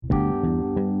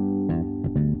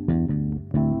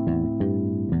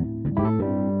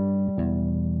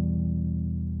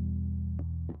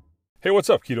Hey,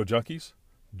 what's up, Keto Junkies?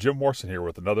 Jim Morrison here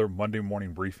with another Monday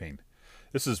morning briefing.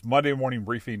 This is Monday morning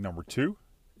briefing number 2.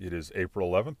 It is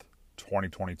April 11th,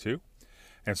 2022.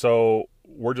 And so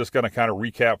we're just going to kind of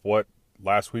recap what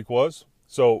last week was.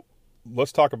 So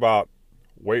let's talk about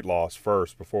weight loss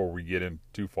first before we get in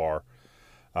too far.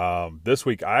 This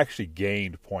week I actually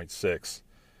gained 0.6.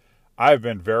 I've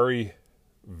been very,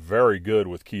 very good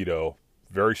with keto,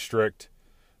 very strict.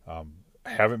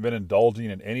 Haven't been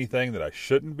indulging in anything that I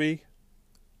shouldn't be.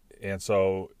 And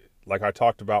so, like I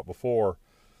talked about before,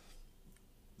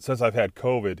 since I've had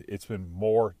COVID, it's been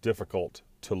more difficult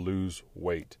to lose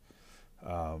weight.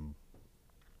 And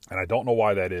I don't know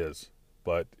why that is,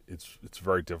 but it's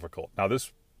very difficult. Now,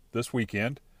 this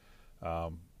weekend,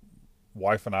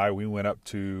 wife and I, we went up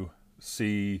to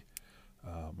see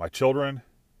my children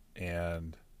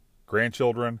and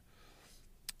grandchildren,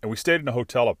 and we stayed in a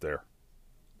hotel up there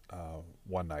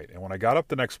one night. And when I got up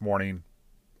the next morning,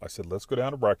 I said, let's go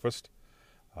down to breakfast.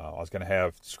 I was going to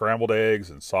have scrambled eggs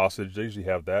and sausage. They usually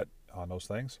have that on those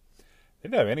things. They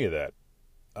didn't have any of that.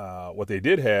 What they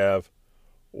did have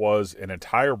was an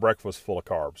entire breakfast full of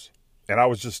carbs. And I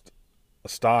was just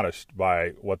astonished by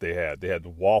what they had. They had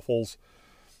waffles.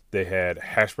 They had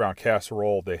hash brown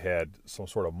casserole. They had some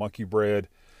sort of monkey bread.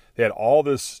 They had all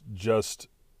this just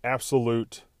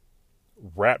absolute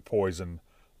rat poison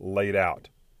laid out.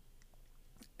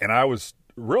 And I was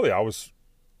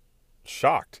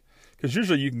shocked, because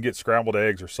usually you can get scrambled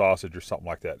eggs or sausage or something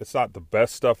like that. It's not the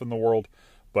best stuff in the world,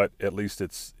 but at least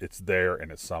it's there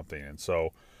and it's something. And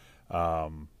so I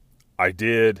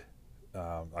said,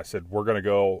 we're going to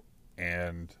go,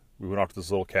 and we went off to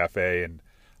this little cafe, and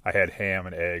I had ham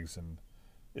and eggs, and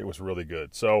it was really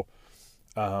good. So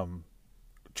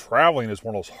traveling is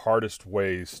one of those hardest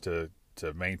ways to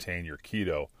maintain your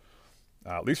keto,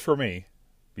 at least for me,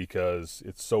 because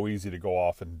it's so easy to go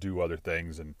off and do other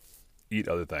things and eat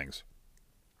other things.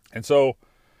 And so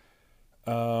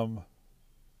I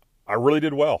really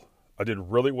did well. I did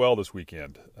really well this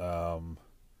weekend.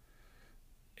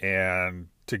 And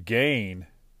to gain,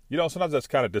 sometimes that's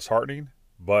kind of disheartening,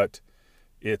 but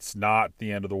it's not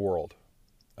the end of the world.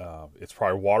 It's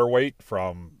probably water weight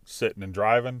from sitting and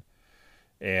driving,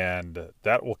 and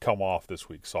that will come off this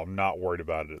week. So I'm not worried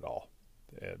about it at all.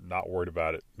 Not worried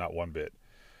about it, not one bit.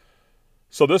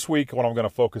 So this week, what I'm going to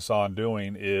focus on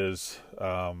doing is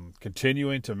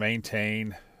continuing to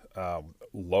maintain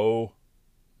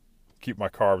keep my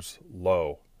carbs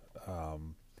low.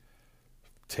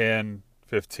 10,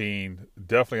 15,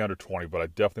 definitely under 20, but I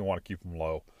definitely want to keep them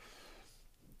low.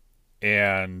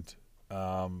 And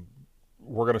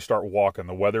we're going to start walking.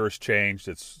 The weather has changed.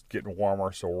 It's getting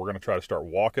warmer, so we're going to try to start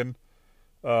walking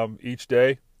each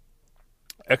day.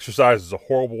 Exercise is a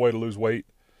horrible way to lose weight,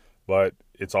 but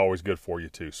it's always good for you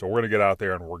too. So we're going to get out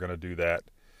there and we're going to do that.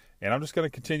 And I'm just going to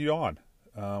continue on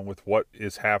with what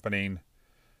is happening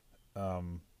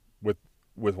with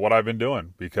what I've been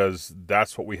doing, because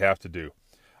that's what we have to do.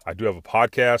 I do have a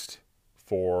podcast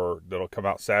that'll come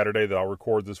out Saturday that I'll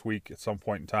record this week at some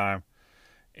point in time.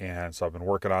 And so I've been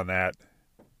working on that,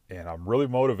 and I'm really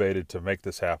motivated to make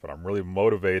this happen. I'm really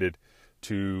motivated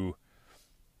to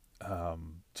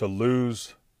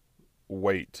lose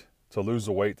weight. To lose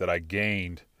the weight that I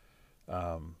gained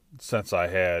since I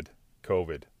had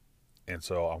COVID. And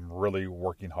so I'm really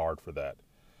working hard for that.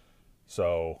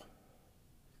 So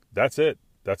that's it.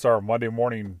 That's our Monday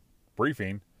morning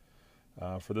briefing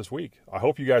for this week. I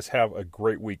hope you guys have a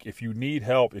great week. If you need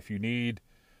help, if you need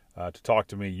to talk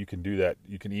to me, you can do that.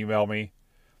 You can email me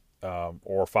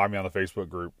or find me on the Facebook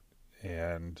group.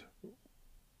 And,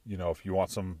 if you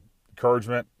want some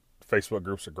encouragement, Facebook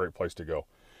group's a great place to go.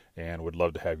 And would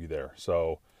love to have you there.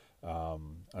 So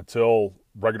until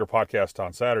regular podcast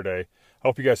on Saturday, I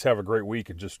hope you guys have a great week,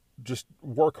 and just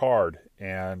work hard,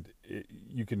 and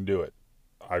you can do it.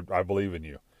 I believe in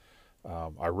you.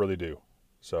 I really do.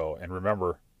 So, and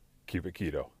remember, keep it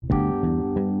keto.